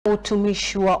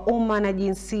Utumishi wa umma na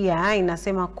jinsia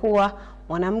inasema kuwa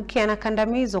mwanamke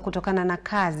anakandamizwa kutokana na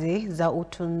kazi za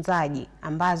utunzaji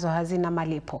ambazo hazina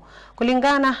malipo.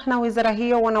 Kulingana na wizara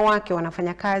hiyo, wanawake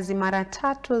wanafanya kazi mara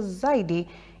 3 zaidi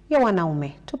ya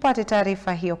wanaume. Tupate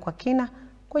taarifa hiyo kwa kina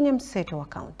kwenye Mseto wa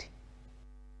kaunti.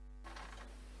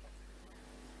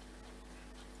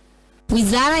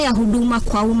 Wizara ya huduma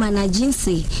kwa umma na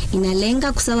jinsia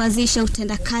inalenga kusawazisha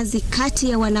utendakazi kati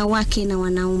ya wanawake na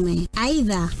wanaume.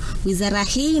 Aidha, wizara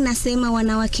hii inasema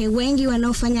wanawake wengi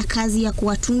wanaofanya kazi ya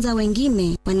kuwatunza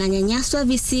wengine wananyanyaswa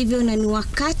visivyo na ni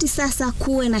wakati sasa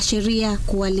kuwe na sheria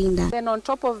kuwalinda. Then on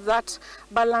top of that,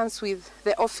 balance with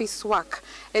the office work.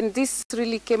 And this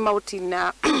really came out in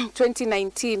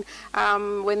 2019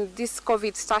 when this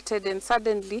COVID started, and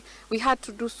suddenly we had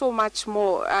to do so much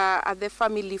more at the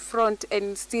family front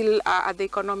and still at the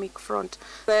economic front.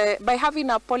 By having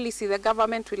a policy, the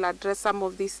government will address some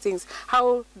of these things.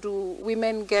 How do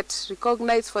women get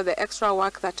recognized for the extra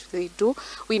work that they do?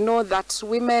 We know that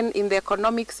women in the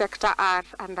economic sector are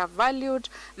undervalued.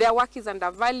 Their work is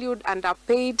undervalued,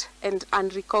 underpaid, and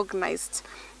unrecognized.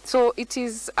 So it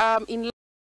is in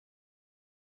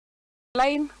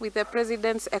line with the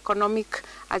President's economic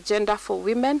agenda for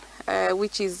women,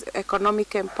 which is economic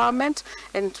empowerment,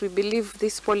 and we believe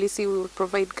this policy will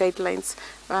provide guidelines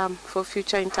for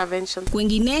future interventions.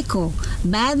 Wengineko,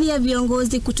 baadhi ya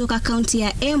viongozi kutoka kaunti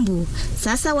ya Embu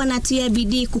sasa wanatia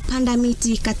bidii kupanda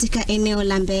miti katika eneo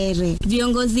la Mbere.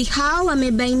 Viongozi hao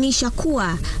wamebainisha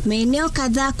kuwa maeneo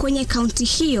kadhaa kwenye kaunti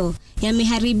hiyo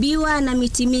yameharibiwa na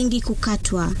miti mingi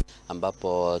kukatwa,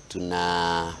 ambapo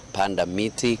tunapanda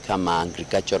miti kama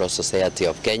Agricultural Society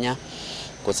of Kenya,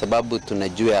 kwa sababu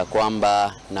tunajua ya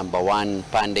kwamba number 1,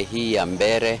 pande hii ya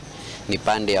Mbere ni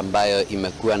pande ambayo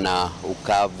imekuwa na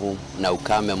ukavu na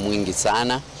ukame mwingi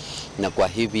sana, na kwa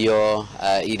hivyo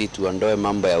ili tuondoe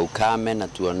mambo ya ukame na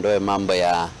tuondoe mambo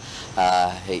ya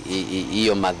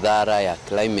hiyo madhara ya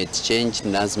climate change,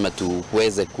 lazima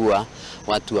tuweze kuwa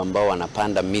watu ambao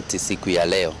wanapanda miti siku ya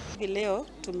leo. Leo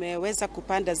tumeweza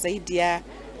kupanda zaidi ya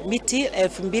miti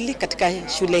 2000 katika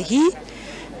shule hii,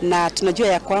 na tunajua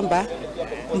ya kwamba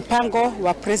mpango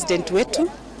wa president wetu,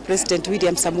 President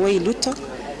William Samoei Ruto,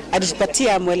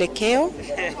 alitupatia mwelekeo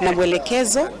na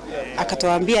mwelekezo,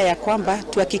 akatuambia ya kwamba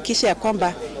tuhakikishe ya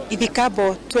kwamba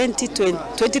ifikapo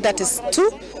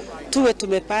 2032 tuwe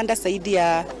tumepanda zaidi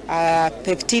ya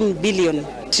 15 billion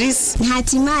trees. Na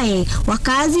hatimaye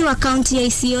wakazi wa kaunti ya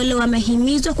Isiolo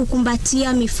wamehimizwa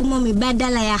kukumbatia mifumo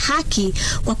mibadala ya haki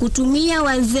kwa kutumia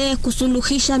wazee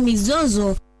kusuluhisha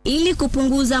mizozo ili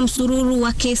kupunguza msururu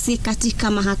wa kesi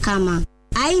katika mahakama.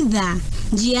 Aidha,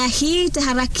 njia hii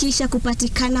itaharakisha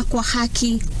kupatikana kwa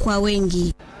haki kwa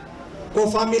wengi,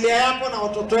 kwa familia yako na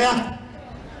watoto yako.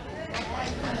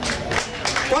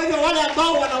 Kwa hivyo wale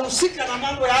ambao wanahusika na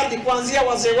mambo ya ardhi, kuanzia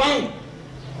wazee wangu,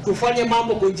 tufanye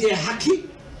mambo kwa njia ya haki,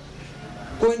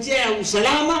 kwa njia ya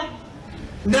usalama,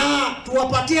 na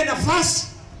tuwapatie nafasi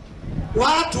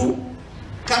watu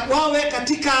wawe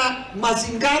katika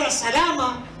mazingira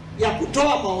salama ya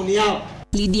kutoa maoni yao.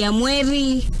 Lydia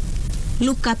Mweri,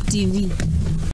 Look Up TV.